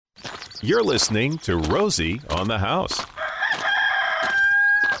You're listening to Rosie on the House.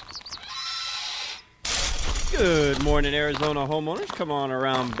 Good morning, Arizona homeowners. Come on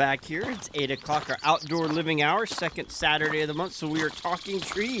around back here. It's 8 o'clock, our outdoor living hour, second Saturday of the month, so we are talking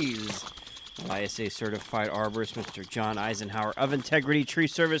trees. ISA certified arborist, Mr. John Eisenhower of Integrity Tree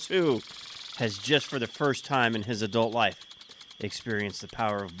Service, who has just for the first time in his adult life experienced the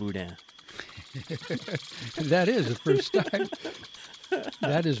power of Boudin. That is the first time.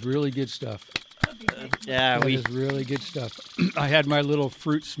 That is really good stuff. That is really good stuff. I had my little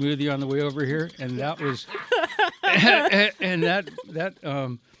fruit smoothie on the way over here, and that was, and that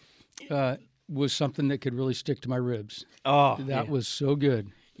was something that could really stick to my ribs. Oh, that was so good.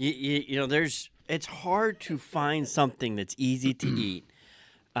 You know, it's hard to find something that's easy to eat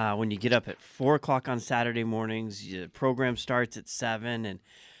when you get up at 4 o'clock on Saturday mornings. The program starts at 7, and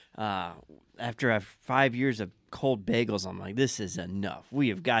after 5 years of cold bagels, I'm like, this is enough. We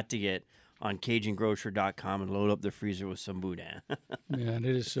have got to get on CajunGrocer.com and load up the freezer with some Boudin. Man,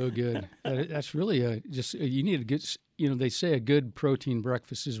 it is so good. That's really you need to get, they say a good protein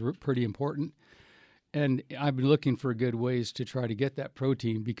breakfast is pretty important. And I've been looking for good ways to try to get that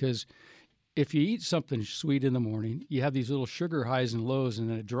protein, because if you eat something sweet in the morning, you have these little sugar highs and lows and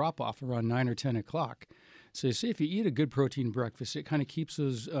then a drop off around 9 or 10 o'clock. So you see, if you eat a good protein breakfast, it kind of keeps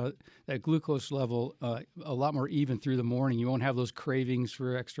that glucose level a lot more even through the morning. You won't have those cravings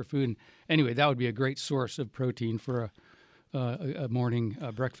for extra food. And anyway, that would be a great source of protein for a morning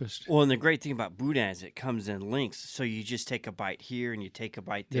breakfast. Well, and the great thing about Boudin is it comes in links. So you just take a bite here and you take a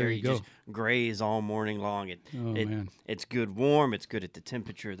bite there. You go. Just graze all morning long. Man. It's good warm. It's good at the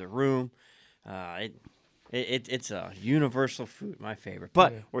temperature of the room. It's a universal food, my favorite.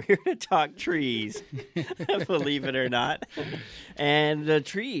 But we're here to talk trees, believe it or not. And the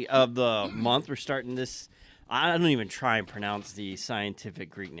tree of the month, we're starting this. I don't even try and pronounce the scientific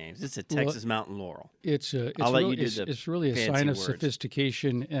Greek names. It's a Texas mountain laurel. It's really a sign of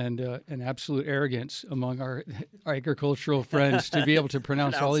sophistication and an absolute arrogance among our agricultural friends to be able to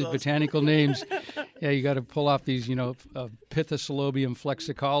pronounce all these botanical names. Yeah, you got to pull off these, Pithecolobium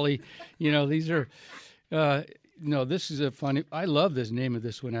flexicali. These are. This is a funny. I love this name of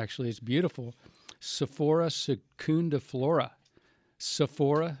this one. Actually, it's beautiful. Sophora secundiflora.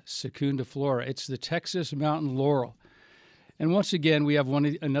 Sophora secundiflora. It's the Texas mountain laurel. And once again, we have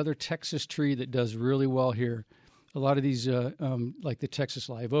another Texas tree that does really well here. A lot of these, like the Texas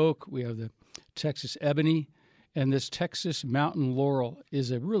live oak, we have the Texas ebony, and this Texas mountain laurel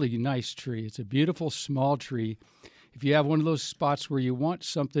is a really nice tree. It's a beautiful small tree. If you have one of those spots where you want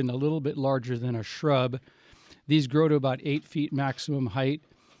something a little bit larger than a shrub, these grow to about 8 feet maximum height.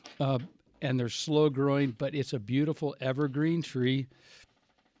 And they're slow growing, but it's a beautiful evergreen tree.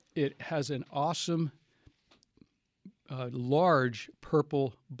 It has an awesome, large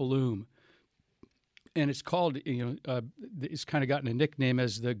purple bloom. And it's called, it's kind of gotten a nickname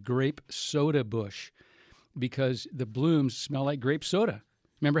as the grape soda bush, because the blooms smell like grape soda.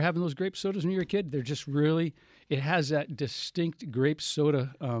 Remember having those grape sodas when you were a kid? They're just really, it has that distinct grape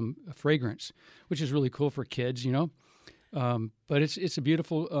soda fragrance, which is really cool for kids, But it's a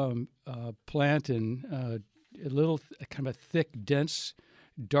beautiful plant, and a little kind of a thick, dense,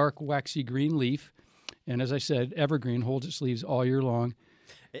 dark, waxy green leaf. And as I said, evergreen, holds its leaves all year long.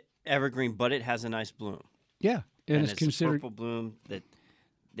 Evergreen, but it has a nice bloom. Yeah, and it's considered a purple bloom that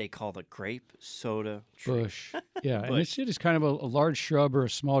they call the grape soda tree. Bush. Yeah, and it is kind of a large shrub or a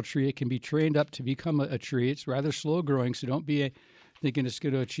small tree. It can be trained up to become a tree. It's rather slow growing, so don't be thinking it's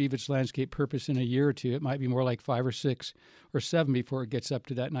going to achieve its landscape purpose in a year or two. It might be more like 5 or 6 or 7 before it gets up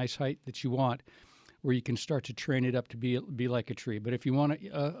to that nice height that you want, where you can start to train it up to be like a tree. But if you want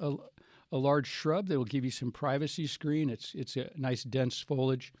a large shrub that will give you some privacy screen, it's a nice dense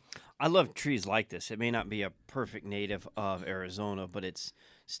foliage. I love trees like this. It may not be a perfect native of Arizona, but it's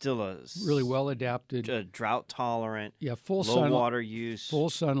still a really well adapted, drought tolerant. Yeah, low water use, full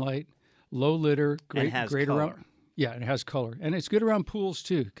sunlight, low litter, great color. Around. Yeah, it has color, and it's good around pools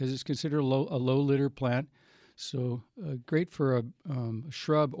too, because it's considered a low litter plant. So great for a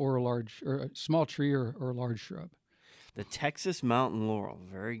shrub or a small tree or a large shrub. The Texas mountain laurel,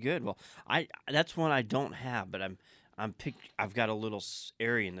 very good. Well, that's one I don't have, but I've got a little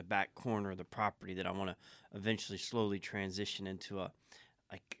area in the back corner of the property that I want to eventually slowly transition into a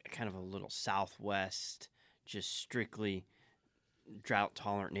kind of a little southwest, just strictly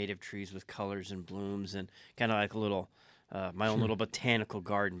drought-tolerant native trees with colors and blooms, and kind of like a little my own little botanical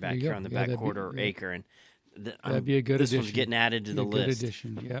garden back here on the back quarter or acre. And that'd be a good addition. This one's getting added to the list. Good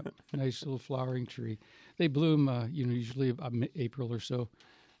addition. Yep, nice little flowering tree. They bloom, usually about April or so.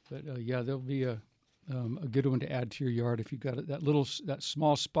 But they'll be a good one to add to your yard if you've got that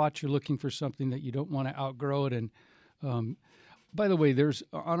small spot you're looking for something that you don't want to outgrow it. And by the way, there's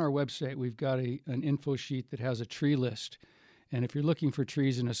on our website we've got an info sheet that has a tree list, and if you're looking for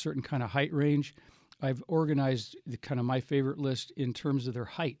trees in a certain kind of height range, I've organized the kind of my favorite list in terms of their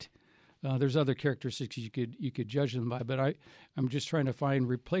height. There's other characteristics you could judge them by, but I'm just trying to find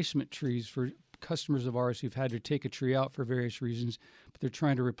replacement trees for customers of ours who've had to take a tree out for various reasons, but they're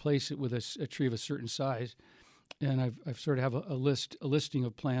trying to replace it with a tree of a certain size. And I've sort of have a listing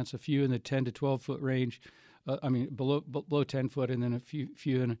of plants, a few in the 10 to 12 foot range, below 10 foot, and then a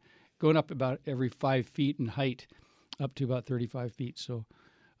few going up about every 5 feet in height, up to about 35 feet. So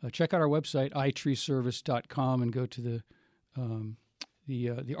check out our website, itreeservice.com, and go to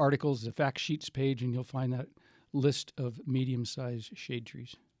the articles, the fact sheets page, and you'll find that list of medium-sized shade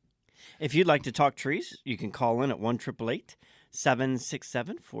trees. If you'd like to talk trees, you can call in at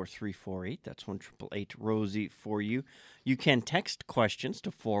 1-888-767-4348. That's 1-888-ROSIE for you. You can text questions to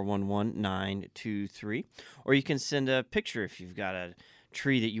 411-923, or you can send a picture if you've got a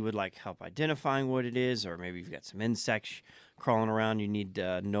tree that you would like help identifying what it is, or maybe you've got some insects crawling around, you need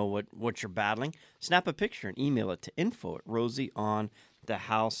to know what you're battling. Snap a picture and email it to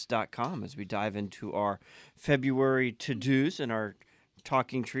info@rosieonthehouse.com. As we dive into our February to-dos and our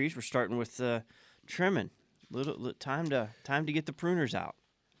talking trees, we're starting with trimming. Little time to get the pruners out.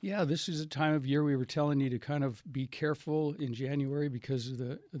 Yeah, this is a time of year we were telling you to kind of be careful in January because of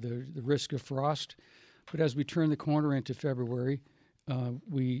the risk of frost. But as we turn the corner into February,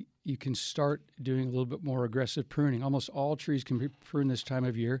 you can start doing a little bit more aggressive pruning. Almost all trees can be pruned this time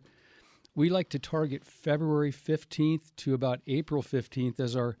of year. We like to target February 15th to about April 15th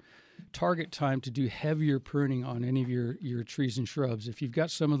as our target time to do heavier pruning on any of your trees and shrubs. If you've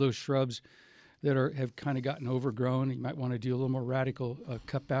got some of those shrubs that have kind of gotten overgrown, you might want to do a little more radical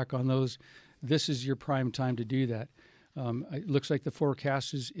cutback on those. This is your prime time to do that. It looks like the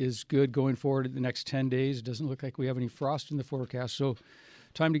forecast is good going forward in the next 10 days. It doesn't look like we have any frost in the forecast. So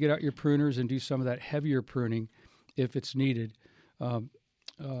time to get out your pruners and do some of that heavier pruning if it's needed.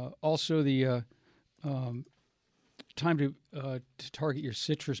 Also, the time to target your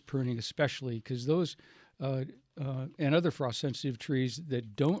citrus pruning especially, because those and other frost-sensitive trees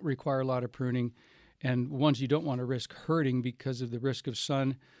that don't require a lot of pruning and ones you don't want to risk hurting because of the risk of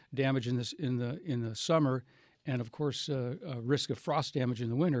sun damage in the summer and, of course, risk of frost damage in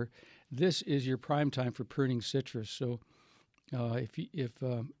the winter, this is your prime time for pruning citrus. So if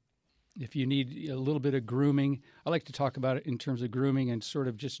you need a little bit of grooming, I like to talk about it in terms of grooming and sort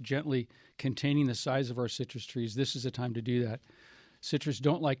of just gently containing the size of our citrus trees. This is a time to do that. Citrus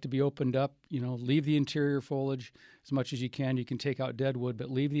don't like to be opened up. Leave the interior foliage as much as you can. You can take out dead wood,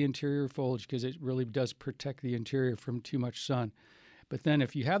 but leave the interior foliage because it really does protect the interior from too much sun. But then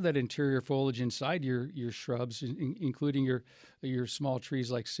if you have that interior foliage inside your shrubs, including your small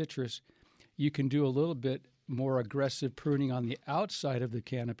trees like citrus, you can do a little bit more aggressive pruning on the outside of the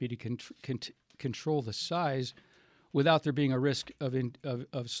canopy to control the size without there being a risk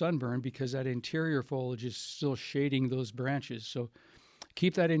of sunburn because that interior foliage is still shading those branches. So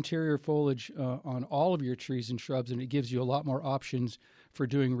keep that interior foliage on all of your trees and shrubs, and it gives you a lot more options for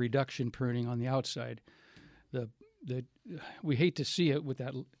doing reduction pruning on the outside. We hate to see it with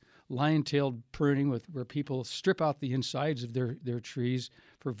that lion-tailed pruning where people strip out the insides of their trees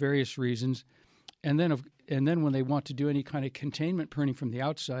for various reasons. And then when they want to do any kind of containment pruning from the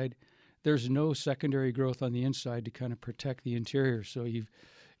outside, there's no secondary growth on the inside to kind of protect the interior. So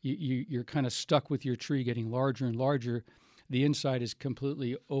you're kind of stuck with your tree getting larger and larger. The inside is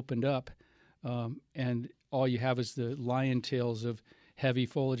completely opened up, and all you have is the lion tails of heavy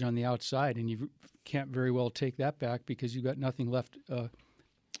foliage on the outside, and you can't very well take that back because you've got nothing left,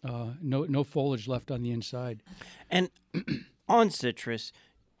 no foliage left on the inside. And on citrus,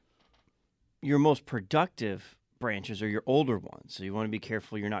 your most productive branches are your older ones. So you want to be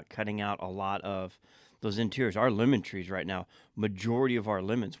careful you're not cutting out a lot of those interiors. Our lemon trees right now, majority of our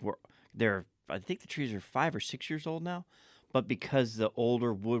lemons, I think the trees are 5 or 6 years old now, but because the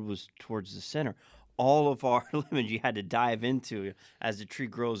older wood was towards the center, all of our lemons you had to dive into. As the tree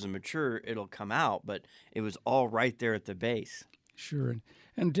grows and mature, it'll come out, but it was all right there at the base. Sure,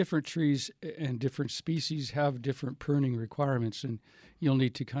 and different trees and different species have different pruning requirements, and you'll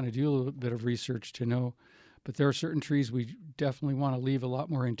need to kind of do a little bit of research to know. But there are certain trees we definitely want to leave a lot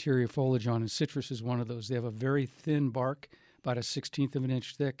more interior foliage on, and citrus is one of those. They have a very thin bark, about 1/16 of an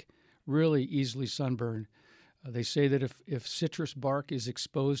inch thick, really easily sunburned. They say that if citrus bark is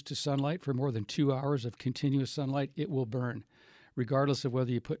exposed to sunlight for more than 2 hours of continuous sunlight, it will burn, regardless of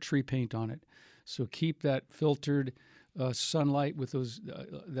whether you put tree paint on it. So keep that filtered sunlight with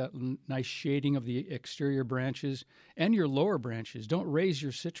that nice shading of the exterior branches and your lower branches. Don't raise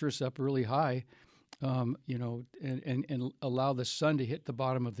your citrus up really high, and allow the sun to hit the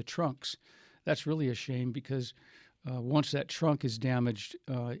bottom of the trunks. That's really a shame because once that trunk is damaged,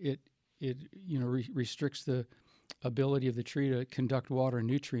 it restricts the ability of the tree to conduct water and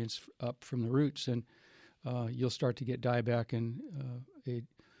nutrients up from the roots, and you'll start to get dieback and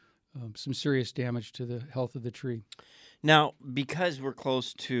some serious damage to the health of the tree. Now, because we're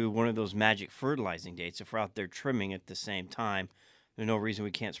close to one of those magic fertilizing dates, if we're out there trimming at the same time, there's no reason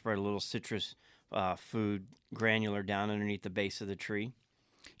we can't spread a little citrus food granular down underneath the base of the tree.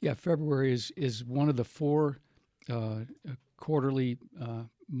 Yeah, February is one of the 4 quarterly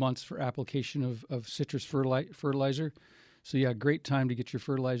months for application of citrus fertilizer. So yeah, great time to get your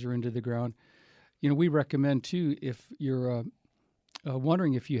fertilizer into the ground. We recommend too, if you're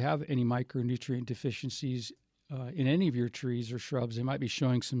wondering if you have any micronutrient deficiencies in any of your trees or shrubs, they might be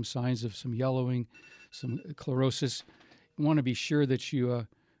showing some signs of some yellowing, some chlorosis. You want to be sure that you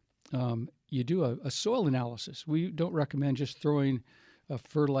do a soil analysis. We don't recommend just throwing a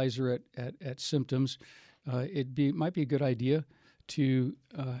fertilizer at symptoms. Might be a good idea to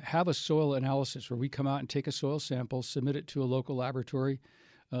have a soil analysis where we come out and take a soil sample, submit it to a local laboratory,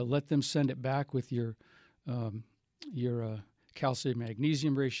 let them send it back with your calcium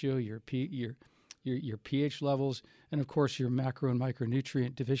magnesium ratio, your pH levels, and of course your macro and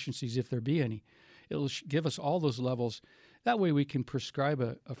micronutrient deficiencies if there be any. It'll give us all those levels. That way we can prescribe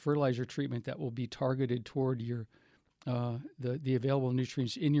a fertilizer treatment that will be targeted toward your the available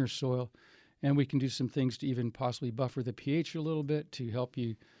nutrients in your soil, and we can do some things to even possibly buffer the pH a little bit to help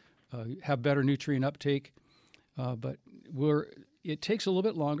you have better nutrient uptake. But it takes a little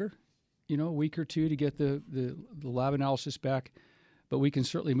bit longer, a week or 2 to get the lab analysis back, but we can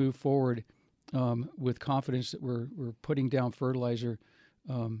certainly move forward with confidence that we're putting down fertilizer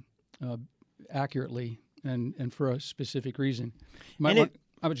accurately and for a specific reason. I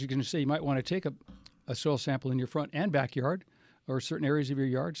was just going to say, you might want to take a soil sample in your front and backyard or certain areas of your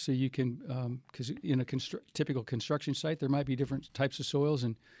yard so you can, because in a typical construction site, there might be different types of soils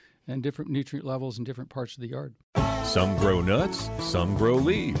and different nutrient levels in different parts of the yard. Some grow nuts, some grow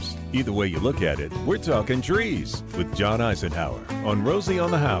leaves. Either way you look at it, we're talking trees with John Eisenhower on Rosie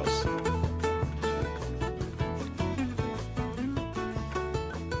on the House.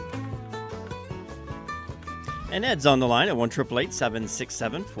 And Ed's on the line at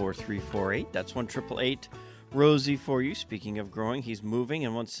 1-888-767-4348. That's 1-888-ROSIE for you. Speaking of growing, he's moving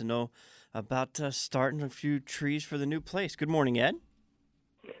and wants to know about starting a few trees for the new place. Good morning, Ed.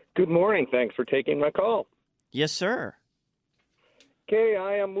 Good morning. Thanks for taking my call. Yes, sir. Okay,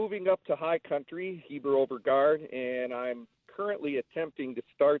 I am moving up to high country, Heber over Guard, and I'm currently attempting to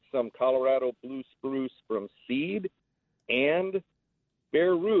start some Colorado blue spruce from seed and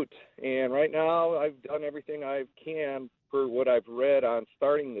bare root. And right now I've done everything I can for what I've read on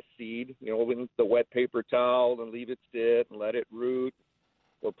starting the seed, with the wet paper towel and leave it sit and let it root,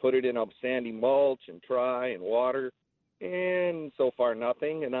 or put it in a sandy mulch and try and water. And so far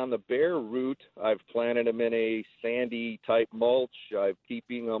nothing. And on the bare root, I've planted them in a sandy type mulch. I'm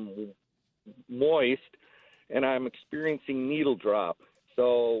keeping them moist, and I'm experiencing needle drop.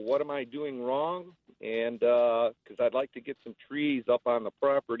 So what am I doing wrong? And because I'd like to get some trees up on the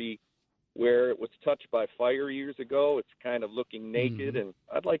property where it was touched by fire years ago. It's kind of looking naked, and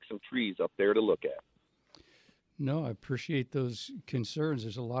I'd like some trees up there to look at. No, I appreciate those concerns.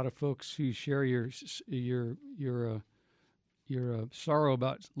 There's a lot of folks who share your sorrow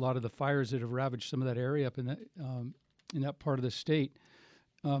about a lot of the fires that have ravaged some of that area up in that part of the state.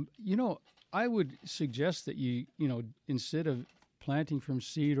 I would suggest that you instead of planting from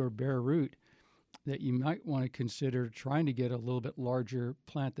seed or bare root, that you might want to consider trying to get a little bit larger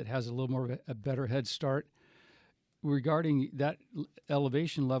plant that has a little more of a better head start. Regarding that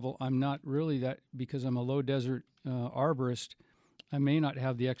elevation level, I'm not really that, because I'm a low desert arborist, I may not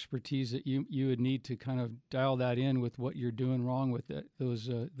have the expertise that you would need to kind of dial that in with what you're doing wrong with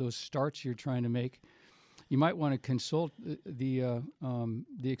those starts you're trying to make. You might want to consult the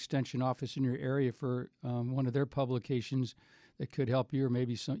extension office in your area for one of their publications that could help you, or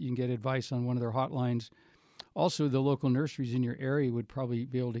maybe you can get advice on one of their hotlines. Also, the local nurseries in your area would probably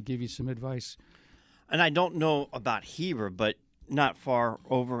be able to give you some advice. And I don't know about Heber, but not far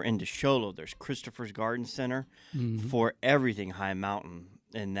over into Sholo, there's Christopher's Garden Center for everything high mountain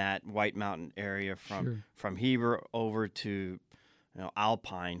in that White Mountain area from Heber over to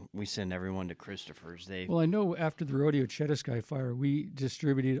Alpine. We send everyone to Christopher's. Well, I know after the Rodeo Chetasky fire, we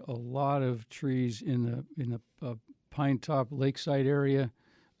distributed a lot of trees in the Pine Top Lakeside area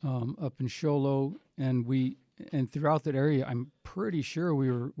up in Sholo, and and throughout that area, I'm pretty sure we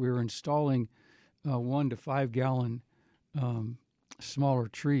were installing 1 to 5 gallon smaller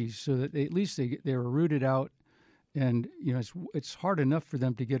trees, so that at least they were rooted out. And it's hard enough for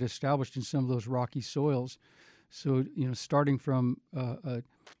them to get established in some of those rocky soils. So starting from a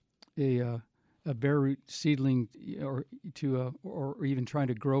bare root seedling, or even trying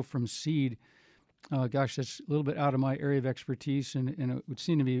to grow from seed, that's a little bit out of my area of expertise, and it would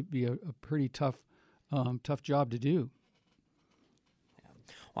seem to be a pretty tough job to do.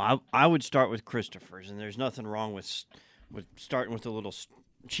 Well, I would start with Christopher's, and there's nothing wrong with starting with a little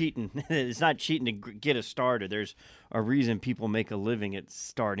cheating. It's not cheating to get a starter. There's a reason people make a living at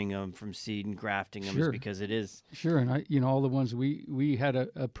starting them from seed and grafting them, is because it is. Sure, and all the ones we had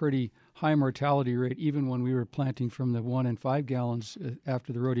a pretty high mortality rate even when we were planting from the 1 and 5 gallons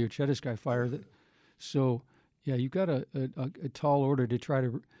after the Rodeo Chetasky fire. So yeah, you've got a tall order to try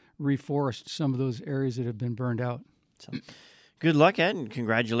to reforest some of those areas that have been burned out. So, good luck, Ed, and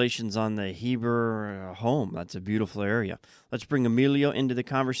congratulations on the Heber home. That's a beautiful area. Let's bring Emilio into the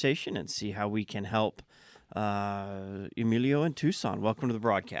conversation and see how we can help Emilio in Tucson. Welcome to the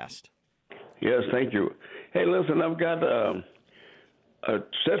broadcast. Yes, thank you. Hey, listen, I've got a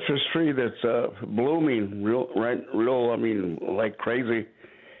citrus tree that's blooming real, like crazy.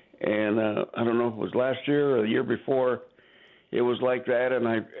 And I don't know if it was last year or the year before, it was like that, and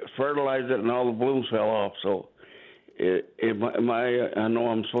I fertilized it, and all the blooms fell off. So I know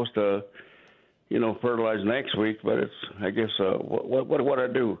I'm supposed to, fertilize next week, but it's, I guess, what I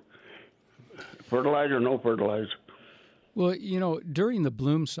do? Fertilize or no fertilize? Well, during the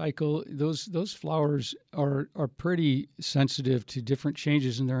bloom cycle, those flowers are pretty sensitive to different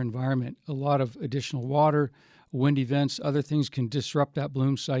changes in their environment. A lot of additional water, wind events, other things can disrupt that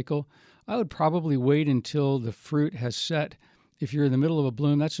bloom cycle. I would probably wait until the fruit has set. If you're in the middle of a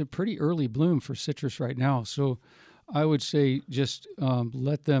bloom, that's a pretty early bloom for citrus right now. So I would say just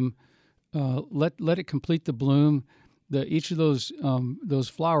let them let it complete the bloom. Each of those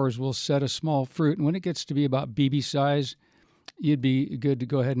flowers will set a small fruit, and when it gets to be about BB size, you'd be good to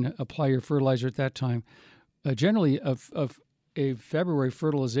go ahead and apply your fertilizer at that time. Generally, a February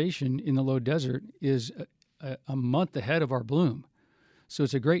fertilization in the low desert is a month ahead of our bloom, so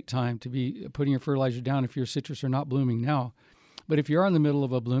it's a great time to be putting your fertilizer down if your citrus are not blooming now. But if you are in the middle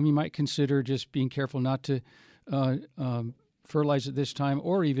of a bloom, you might consider just being careful not to fertilize at this time,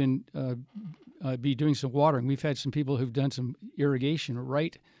 or even be doing some watering. We've had some people who've done some irrigation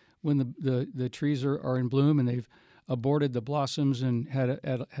right when the trees are in bloom, and they've aborted the blossoms and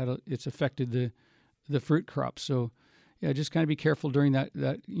it's affected the fruit crop. So yeah, just kind of be careful during that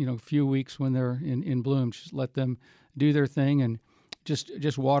few weeks when they're in bloom. Just let them do their thing, and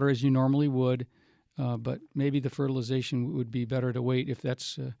just water as you normally would. But maybe the fertilization would be better to wait if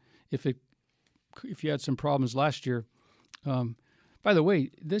you had some problems last year. By the way,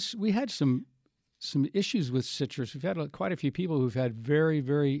 we had some issues with citrus. We've had quite a few people who've had very,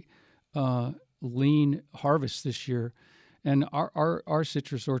 very lean harvests this year, and our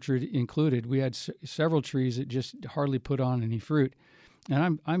citrus orchard included. We had several trees that just hardly put on any fruit,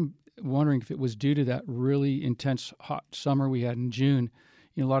 and I'm wondering if it was due to that really intense hot summer we had in June.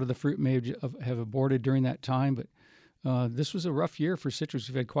 A lot of the fruit may have aborted during that time, but this was a rough year for citrus.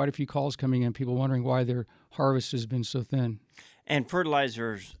 We've had quite a few calls coming in, people wondering why their harvest has been so thin. And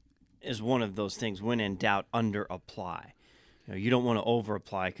fertilizers is one of those things. When in doubt, under apply. You don't want to over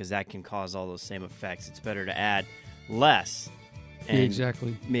apply, because that can cause all those same effects. It's better to add less and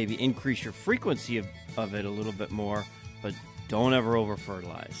exactly. Maybe increase your frequency of it a little bit more, but don't ever over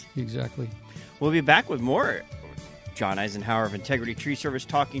fertilize. Exactly. We'll be back with more John Eisenhower of Integrity Tree Service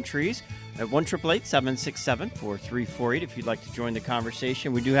Talking Trees at 1-888-767-4348 if you'd like to join the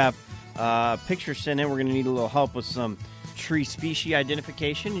conversation. We do have pictures sent in. We're going to need a little help with some tree species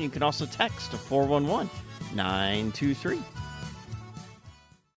identification, and you can also text to 411-923.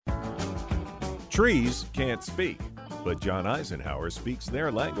 Trees can't speak, but John Eisenhower speaks their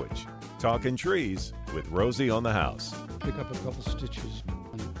language. Talking Trees with Rosie on the House. Pick up a couple stitches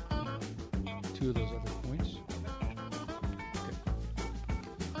on two of those other points.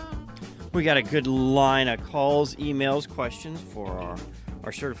 We got a good line of calls, emails, questions for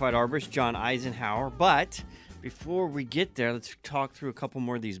our certified arborist, John Eisenhower. But before we get there, let's talk through a couple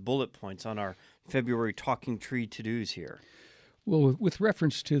more of these bullet points on our February Talking Tree to-dos here. Well, with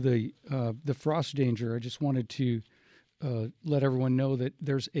reference to the frost danger, I just wanted to let everyone know that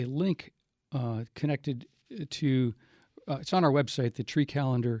there's a link connected to, it's on our website, the tree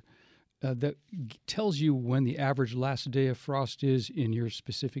calendar, that tells you when the average last day of frost is in your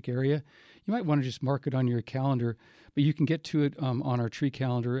specific area. You might want to just mark it on your calendar, but you can get to it on our tree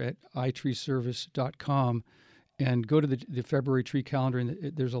calendar at itreeservice.com. and go to the February tree calendar,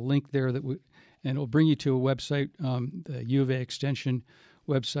 and there's a link there and it'll bring you to a website, the U of A Extension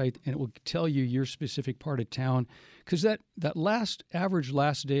website, and it will tell you your specific part of town, because that average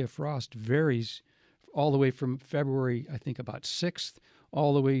last day of frost varies all the way from February, I think about 6th,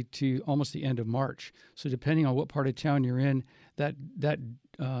 all the way to almost the end of March. So depending on what part of town you're in, that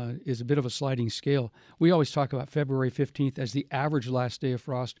is a bit of a sliding scale. We always talk about February 15th as the average last day of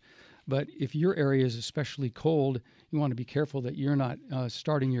frost, but if your area is especially cold, you want to be careful that you're not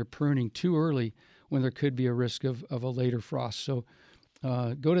starting your pruning too early when there could be a risk of a later frost. So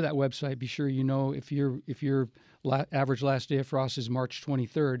go to that website. Be sure you know if your average last day of frost is March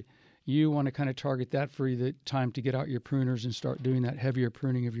 23rd, you want to kind of target that for the time to get out your pruners and start doing that heavier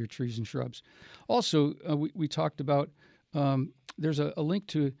pruning of your trees and shrubs. Also, we talked about there's a link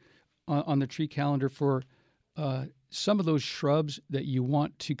to on the tree calendar for some of those shrubs that you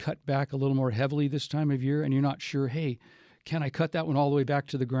want to cut back a little more heavily this time of year, and you're not sure, hey, can I cut that one all the way back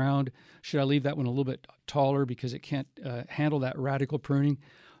to the ground? Should I leave that one a little bit taller because it can't handle that radical pruning?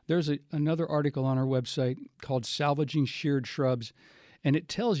 There's another article on our website called Salvaging Sheared Shrubs, and it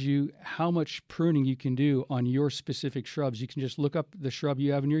tells you how much pruning you can do on your specific shrubs. You can just look up the shrub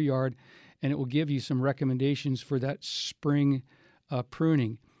you have in your yard, and it will give you some recommendations for that spring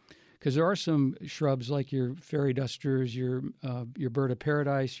pruning. Because there are some shrubs like your fairy dusters, your bird of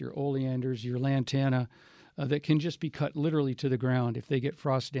paradise, your oleanders, your lantana, that can just be cut literally to the ground if they get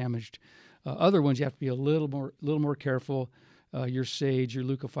frost damaged. Other ones you have to be a little more careful. Your sage, your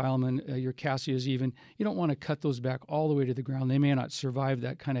leucophyllum, your cassias even, you don't want to cut those back all the way to the ground. They may not survive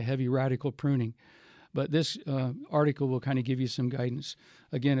that kind of heavy radical pruning. But this article will kind of give you some guidance.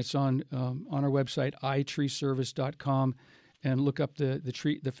 Again, it's on our website, itreeservice.com, and look up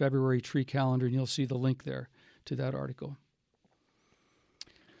the February tree calendar, and you'll see the link there to that article.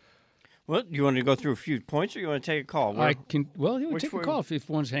 Well, you want to go through a few points, or you want to take a call? Take a call if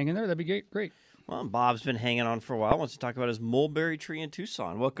one's hanging there. That'd be great. Well, Bob's been hanging on for a while. Wants to talk about his mulberry tree in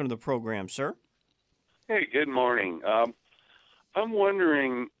Tucson. Welcome to the program, sir. Hey, good morning. I'm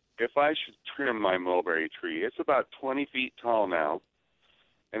wondering if I should trim my mulberry tree. It's about 20 feet tall now,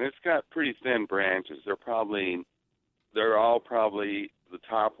 and it's got pretty thin branches. They're all probably, the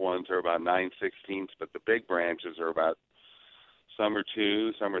top ones are about 9/16, but the big branches are about, some are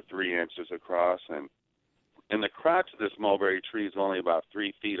 2, some are 3 inches across, and the crotch of this mulberry tree is only about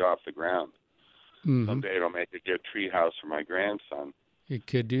 3 feet off the ground. Mm-hmm. Someday it'll make a good tree house for my grandson. It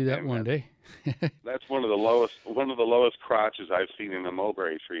could do that one day. That's one of the lowest crotches I've seen in a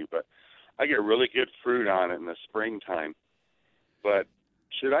mulberry tree, but I get really good fruit on it in the springtime. But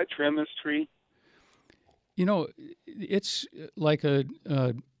should I trim this tree? You know, it's like a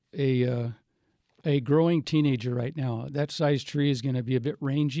growing teenager right now. That size tree is going to be a bit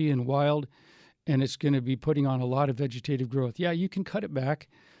rangy and wild, and it's going to be putting on a lot of vegetative growth. Yeah, you can cut it back.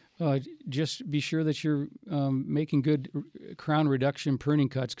 Just be sure that you're making good crown reduction pruning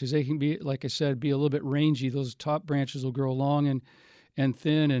cuts, because they can be, like I said, be a little bit rangy. Those top branches will grow long and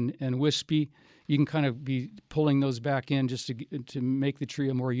thin and wispy. You can kind of be pulling those back in just to make the tree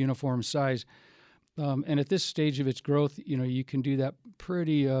a more uniform size. And at this stage of its growth, you can do that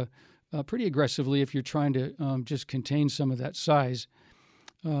pretty aggressively if you're trying to just contain some of that size.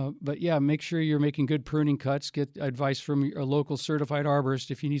 But yeah, make sure you're making good pruning cuts. Get advice from a local certified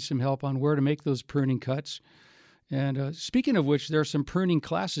arborist if you need some help on where to make those pruning cuts. And speaking of which, there are some pruning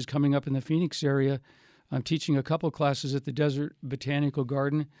classes coming up in the Phoenix area. I'm teaching a couple classes at the Desert Botanical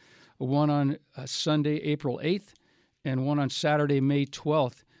Garden, one on Sunday, April 8th, and one on Saturday, May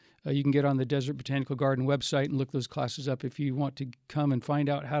 12th. You can get on the Desert Botanical Garden website and look those classes up if you want to come and find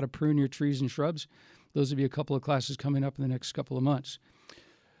out how to prune your trees and shrubs. Those will be a couple of classes coming up in the next couple of months.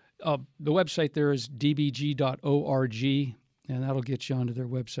 The website there is dbg.org, and that'll get you onto their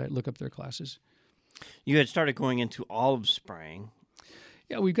website. Look up their classes. You had started going into olive spraying.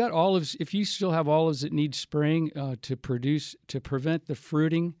 Yeah, we've got olives. If you still have olives that need spraying to prevent the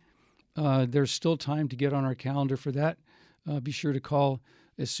fruiting, there's still time to get on our calendar for that. Be sure to call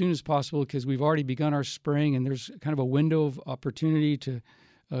as soon as possible, because we've already begun our spraying, and there's kind of a window of opportunity to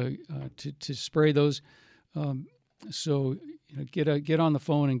spray those. So get on the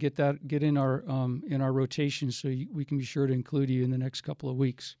phone and get in our rotation, so we can be sure to include you in the next couple of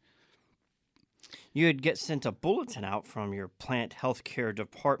weeks. You had sent a bulletin out from your plant healthcare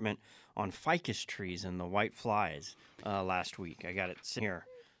department on ficus trees and the white flies last week. I got it here.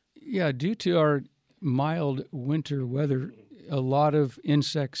 Yeah, due to our mild winter weather, a lot of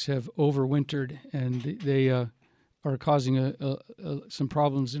insects have overwintered, and they are causing some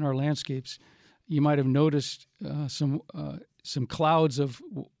problems in our landscapes. You might have noticed some clouds of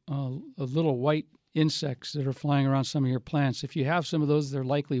little white insects that are flying around some of your plants. If you have some of those, they're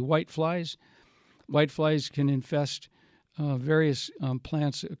likely whiteflies. Whiteflies can infest various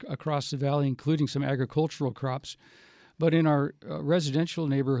plants across the valley, including some agricultural crops. But in our residential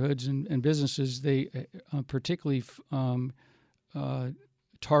neighborhoods and businesses, they particularly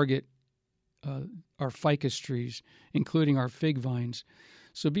target our ficus trees, including our fig vines.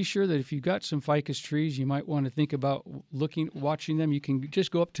 So be sure that if you've got some ficus trees, you might want to think about watching them. You can just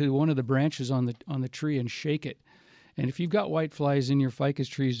go up to one of the branches on the tree and shake it. And if you've got whiteflies in your ficus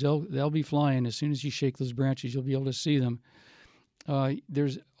trees, they'll be flying. As soon as you shake those branches, you'll be able to see them.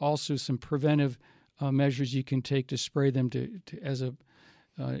 There's also some preventive measures you can take to spray them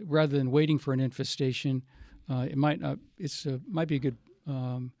rather than waiting for an infestation. It might be a good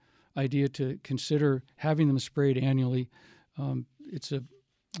idea to consider having them sprayed annually. It's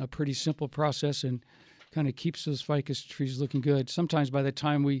a pretty simple process and kind of keeps those ficus trees looking good. Sometimes by the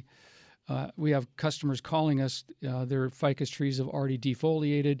time we have customers calling us, their ficus trees have already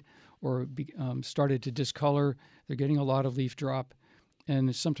defoliated or started to discolor. They're getting a lot of leaf drop,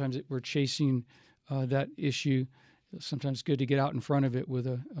 and sometimes we're chasing that issue. Sometimes it's good to get out in front of it with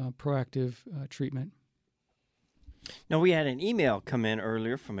a proactive treatment. Now, we had an email come in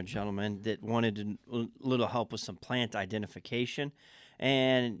earlier from a gentleman that wanted a little help with some plant identification,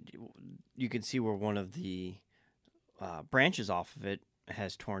 and you can see where one of the branches off of it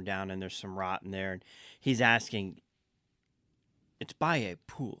has torn down, and there's some rot in there. And he's asking, it's by a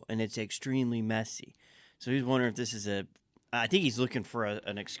pool, and it's extremely messy. So he's wondering if this is I think he's looking for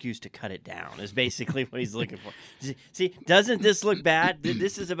an excuse to cut it down, is basically what he's looking for. See, doesn't this look bad?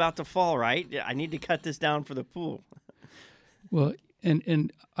 This is about to fall, right? I need to cut this down for the pool. Well,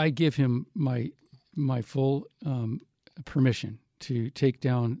 and I give him my full permission to take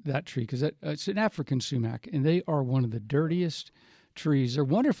down that tree, because it's an African sumac, and they are one of the dirtiest trees. They're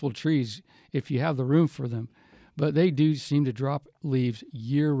wonderful trees if you have the room for them, but they do seem to drop leaves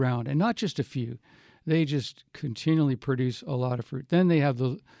year-round, and not just a few. They just continually produce a lot of fruit. Then they have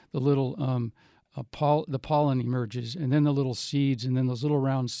the little the pollen emerges, and then the little seeds, and then those little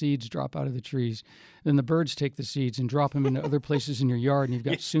round seeds drop out of the trees. Then the birds take the seeds and drop them into other places in your yard, and you've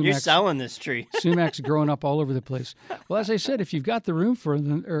got sumacs. You're selling this tree. Sumacs growing up all over the place. Well, as I said, if you've got the room for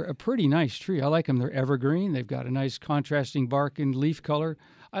them, they're a pretty nice tree. I like them. They're evergreen. They've got a nice contrasting bark and leaf color.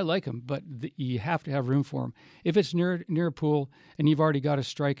 I like them, but you have to have room for them. If it's near a pool and you've already got a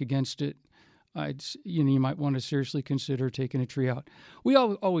strike against it, you might want to seriously consider taking a tree out. We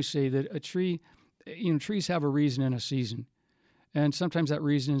always say that a tree, trees have a reason and a season, and sometimes that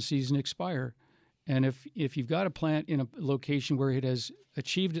reason and season expire. And if you've got a plant in a location where it has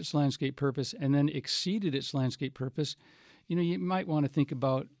achieved its landscape purpose and then exceeded its landscape purpose, you might want to think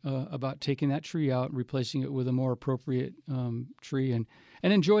about taking that tree out and replacing it with a more appropriate tree, and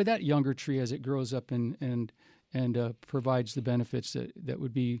enjoy that younger tree as it grows up and provides the benefits that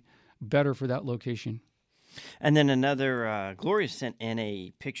would be better for that location. And then another, Gloria sent in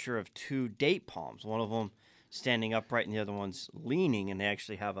a picture of 2 date palms, one of them standing upright and the other one's leaning, and they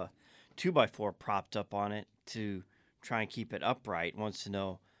actually have a 2x4 propped up on it to try and keep it upright. Wants to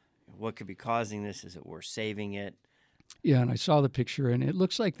know what could be causing this. Is it worth saving it? Yeah, and I saw the picture, and it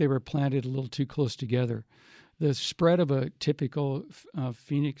looks like they were planted a little too close together. The spread of a typical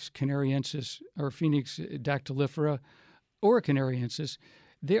Phoenix canariensis or Phoenix dactylifera or a canariensis,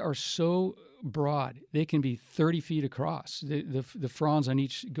 they are so broad. They can be 30 feet across. The fronds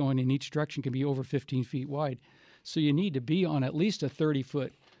going in each direction can be over 15 feet wide. So you need to be on at least a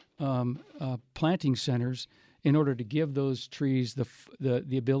 30-foot planting centers in order to give those trees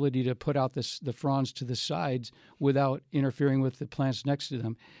the ability to put out the fronds to the sides without interfering with the plants next to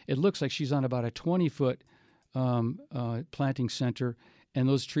them. It looks like she's on about a 20-foot planting center, and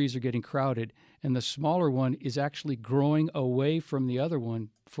those trees are getting crowded. And the smaller one is actually growing away from the other one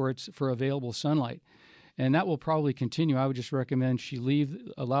for available sunlight. And that will probably continue. I would just recommend she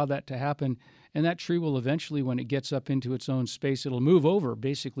allow that to happen. And that tree will eventually, when it gets up into its own space, it'll move over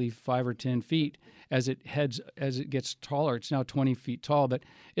basically 5 or 10 feet as it gets taller. It's now 20 feet tall, but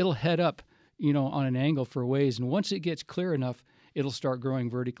it'll head up, on an angle for a ways. And once it gets clear enough, it'll start growing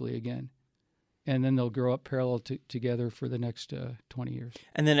vertically again. And then they'll grow up parallel together for the next 20 years.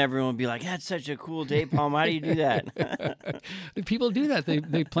 And then everyone will be like, that's such a cool date palm. How do you do that? People do that.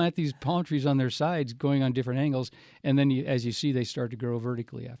 They plant these palm trees on their sides going on different angles. And then, as you see, they start to grow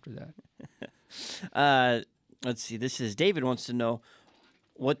vertically after that. Let's see. David wants to know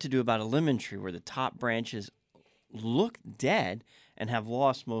what to do about a lemon tree where the top branches look dead and have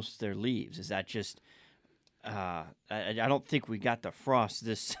lost most of their leaves. Is that just... I don't think we got the frost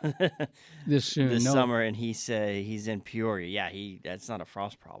this soon, summer, and he said he's in Peoria. Yeah, that's not a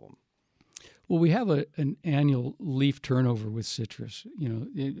frost problem. Well, we have an annual leaf turnover with citrus.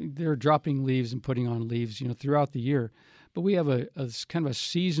 They're dropping leaves and putting on leaves, throughout the year. But we have a kind of a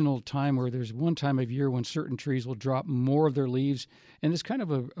seasonal time where there's one time of year when certain trees will drop more of their leaves, and it's kind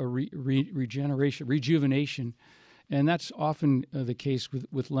of a rejuvenation. And that's often the case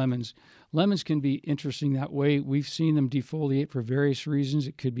with lemons. Lemons can be interesting that way. We've seen them defoliate for various reasons.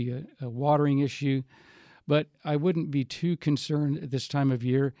 It could be a watering issue. But I wouldn't be too concerned at this time of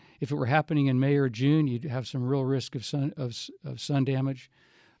year. If it were happening in May or June, you'd have some real risk of sun damage.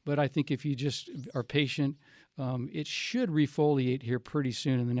 But I think if you just are patient, it should refoliate here pretty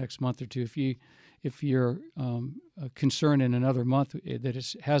soon in the next month or two. If you're concerned in another month that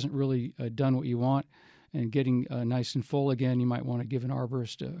it hasn't really done what you want and getting nice and full again, you might want to give an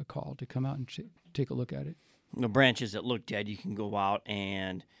arborist a call to come out and take a look at it. The branches that look dead, you can go out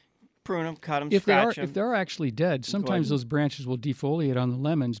and prune them, cut them, scratch them. If they're actually dead, sometimes those branches will defoliate on the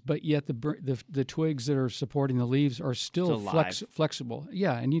lemons, but yet the twigs that are supporting the leaves are still flexible.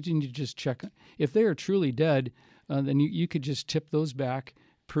 Yeah, and you need to just check. If they are truly dead, then you could just tip those back,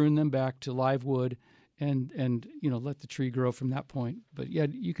 prune them back to live wood, and let the tree grow from that point. But yeah,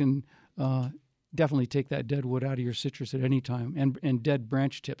 you can definitely take that dead wood out of your citrus at any time, and dead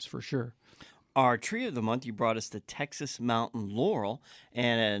branch tips for sure. Our tree of the month, you brought us the Texas Mountain Laurel,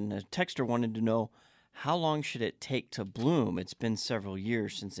 and a texter wanted to know, how long should it take to bloom? It's been several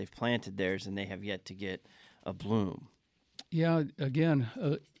years since they've planted theirs, and they have yet to get a bloom. Yeah, again,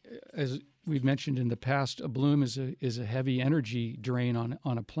 as we've mentioned in the past, a bloom is a heavy energy drain on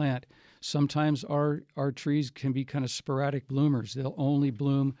a plant. Sometimes our trees can be kind of sporadic bloomers. They'll only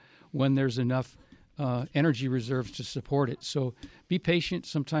bloom when there's enough energy reserves to support it. So be patient.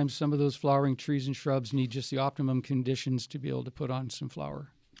 Sometimes some of those flowering trees and shrubs need just the optimum conditions to be able to put on some flower.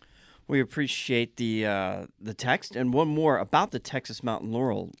 We appreciate the text. And one more about the Texas Mountain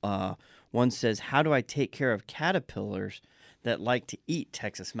Laurel. One says, how do I take care of caterpillars that like to eat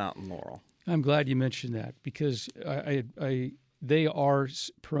Texas Mountain Laurel? I'm glad you mentioned that because they are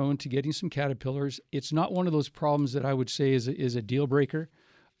prone to getting some caterpillars. It's not one of those problems that I would say is a deal breaker.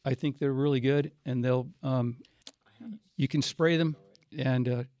 I think they're really good, and you can spray them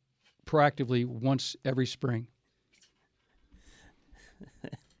and proactively once every spring.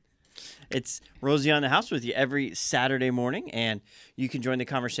 It's Rosie on the House with you every Saturday morning, and you can join the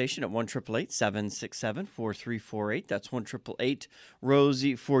conversation at 1-888-767-4348. That's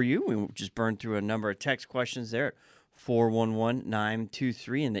 1-888-ROSIE for you. We just burned through a number of text questions there at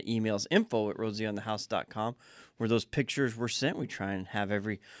 411-923, and the email's info@rosieonthehouse.com. Where those pictures were sent. We try and have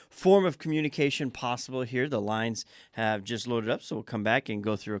every form of communication possible here. The lines have just loaded up, so we'll come back and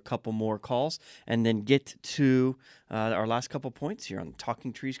go through a couple more calls and then get to our last couple points here on the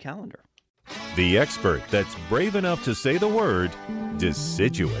Talking Trees calendar. The expert that's brave enough to say the word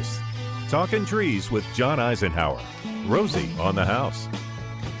deciduous. Talking Trees with John Eisenhower. Rosie on the House.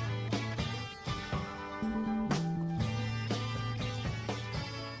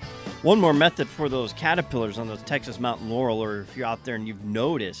 One more method for those caterpillars on those Texas Mountain Laurel, or if you're out there and you've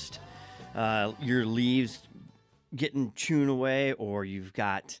noticed your leaves getting chewed away or you've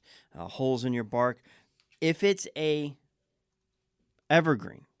got holes in your bark, if it's a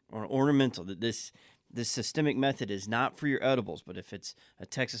evergreen or ornamental, that this systemic method is not for your edibles, but if it's a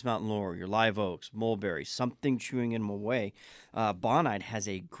Texas Mountain Laurel, your live oaks, mulberry, something chewing them away, Bonide has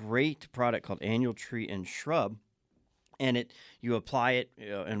a great product called Annual Tree and Shrub. And you apply it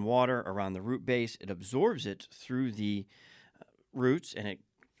in water around the root base. It absorbs it through the roots, and it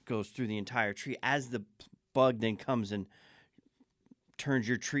goes through the entire tree. As the bug then comes and turns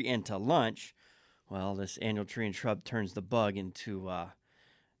your tree into lunch, well, this Annual Tree and Shrub turns the bug into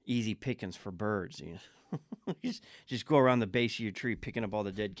easy pickings for birds. You know? just go around the base of your tree picking up all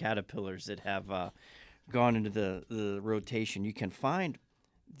the dead caterpillars that have gone into the rotation. You can find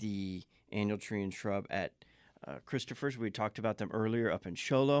the Annual Tree and Shrub at Christopher's. We talked about them earlier up in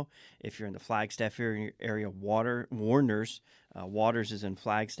Sholo. If you're in the Flagstaff area, Warner's, Waters is in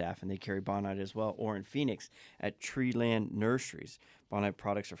Flagstaff, and they carry Bonide as well, or in Phoenix at Treeland Nurseries. Bonide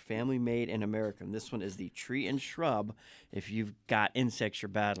products are family made in America, and this one is the Tree and Shrub. If you've got insects you're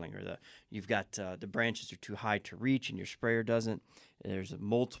battling, or you've got the branches are too high to reach and your sprayer doesn't, there's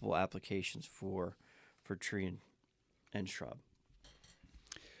multiple applications for tree and shrub.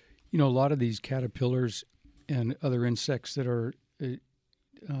 You know, a lot of these caterpillars and other insects that are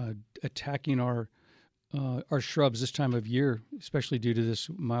attacking our shrubs this time of year, especially due to this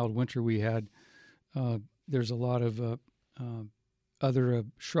mild winter we had. There's a lot of other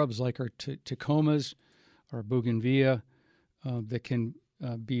shrubs like our tacomas, our bougainvillea, that can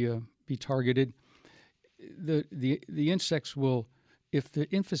be targeted. The insects will if the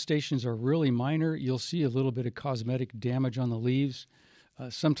infestations are really minor, you'll see a little bit of cosmetic damage on the leaves.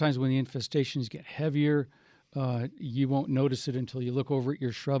 Sometimes when the infestations get heavier, you won't notice it until you look over at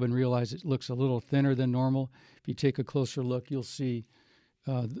your shrub and realize it looks a little thinner than normal. If you take a closer look, you'll see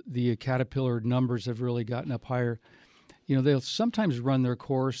the caterpillar numbers have really gotten up higher. They'll sometimes run their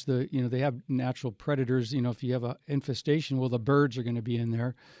course. They have natural predators. If you have an infestation, well, the birds are going to be in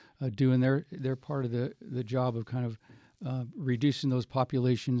there doing their part of the job of kind of reducing those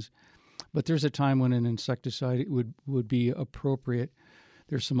populations. But there's a time when an insecticide would be appropriate.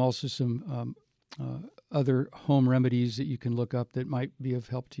 There's also some other home remedies that you can look up that might be of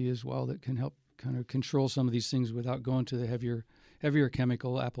help to you as well, that can help kind of control some of these things without going to the heavier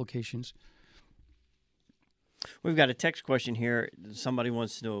chemical applications. We've got a text question here. Somebody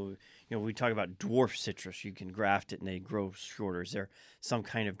wants to know, we talk about dwarf citrus. You can graft it and they grow shorter. Is there some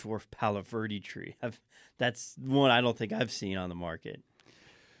kind of dwarf Palo Verde tree? That's one I don't think I've seen on the market.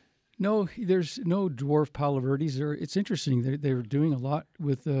 No, there's no dwarf Palo Verdes. It's interesting. They're doing a lot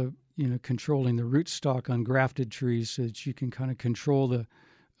with controlling the rootstock on grafted trees so that you can kind of control the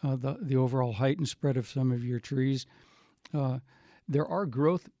overall height and spread of some of your trees. There are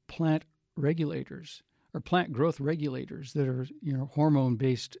plant growth regulators that are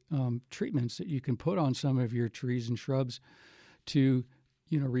hormone-based treatments that you can put on some of your trees and shrubs to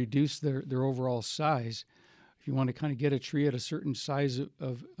reduce their overall size. If you want to kind of get a tree at a certain size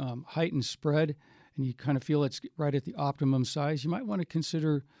of height and spread, and you kind of feel it's right at the optimum size, you might want to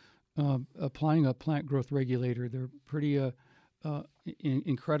consider applying a plant growth regulator. They're pretty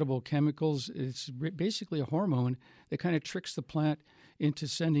incredible chemicals. It's basically a hormone that kind of tricks the plant into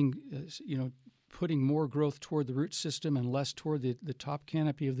sending, putting more growth toward the root system and less toward the top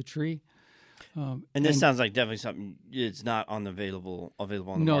canopy of the tree. And this sounds like definitely something it's not available on the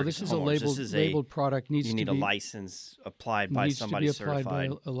market. No, this is a labeled product. You need a license applied by somebody certified.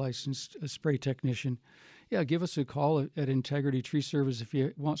 Applied by a licensed spray technician. Yeah, give us a call at Integrity Tree Service if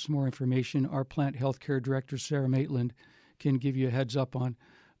you want some more information. Our plant healthcare director, Sarah Maitland, can give you a heads up on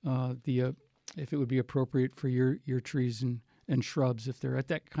if it would be appropriate for your trees and shrubs. If they're at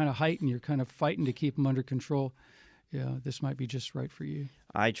that kind of height and you're kind of fighting to keep them under control, yeah, this might be just right for you.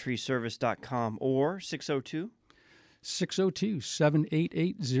 iTreeService.com or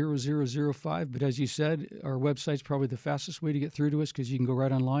 602-788-0005. But as you said, our website's probably the fastest way to get through to us because you can go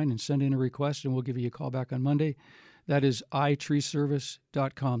right online and send in a request, and we'll give you a call back on Monday. That is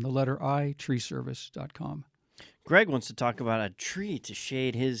iTreeService.com, the letter I, treeservice.com. Greg wants to talk about a tree to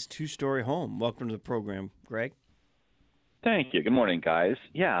shade his 2-story home. Welcome to the program, Greg. Thank you. Good morning, guys.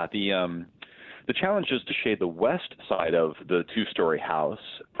 Yeah, the challenge is to shade the west side of the 2-story house.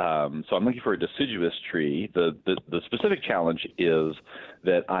 So I'm looking for a deciduous tree. The specific challenge is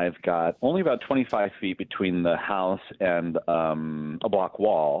that I've got only about 25 feet between the house and a block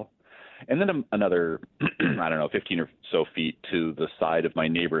wall, and then another, 15 or so feet to the side of my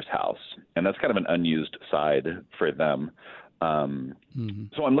neighbor's house. And that's kind of an unused side for them.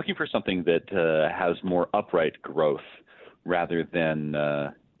 So I'm looking for something that has more upright growth rather than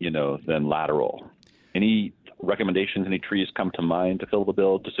lateral. Any recommendations, any trees come to mind to fill the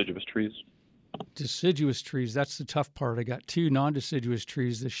bill, deciduous trees? Deciduous trees, that's the tough part. I got 2 non-deciduous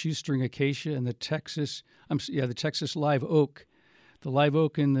trees, the shoestring acacia and the Texas live oak. The live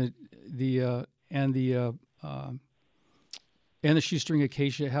oak and the shoestring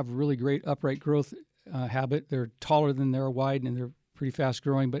acacia have really great upright growth habit. They're taller than they're wide and they're pretty fast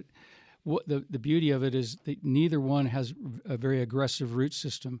growing, but the beauty of it is that neither one has a very aggressive root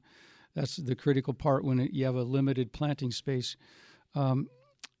system. That's the critical part when you have a limited planting space.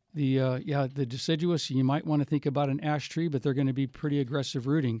 The deciduous, you might want to think about an ash tree, but they're going to be pretty aggressive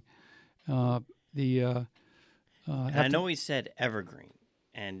rooting. I know he said evergreen.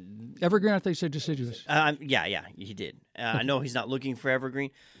 And evergreen, I think he said deciduous. Yeah, he did. I know he's not looking for evergreen,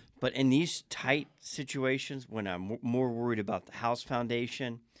 but in these tight situations, when I'm more worried about the house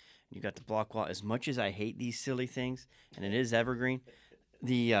foundation, you got the block wall. As much as I hate these silly things, and it is evergreen,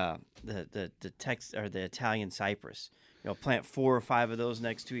 the Italian cypress. Plant 4 or 5 of those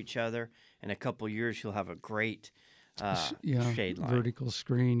next to each other. In a couple of years, you'll have a great shade line. Vertical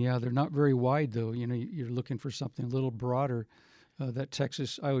screen. Yeah, they're not very wide though. You're looking for something a little broader.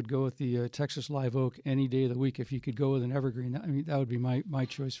 I would go with the Texas live oak any day of the week. If you could go with an evergreen, that would be my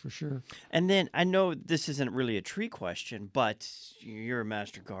choice for sure. And then I know this isn't really a tree question, but you're a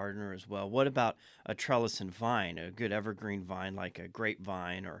master gardener as well. What about a trellis and vine? A good evergreen vine like a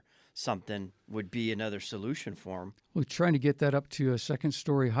grapevine or something would be another solution for them. Well, trying to get that up to a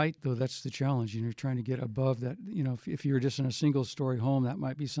 2-story height, though, that's the challenge. You're trying to get above that. If you're just in a 1-story home, that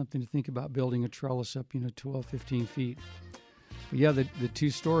might be something to think about, building a trellis up, 12, 15 feet. yeah, the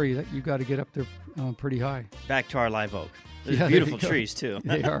 2-story, that you got to get up there pretty high. Back to our live oak. There's beautiful trees, too.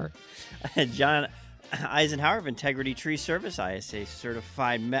 They are. John Eisenhower of Integrity Tree Service, ISA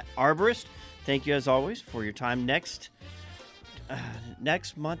certified arborist. Thank you, as always, for your time. Next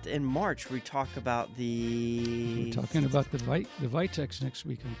month in March, we talk about We're talking about the Vitex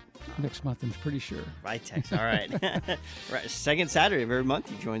next month, I'm pretty sure. Vitex, all right. Right. Second Saturday of every month,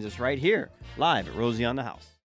 he joins us right here, live at Rosie on the House.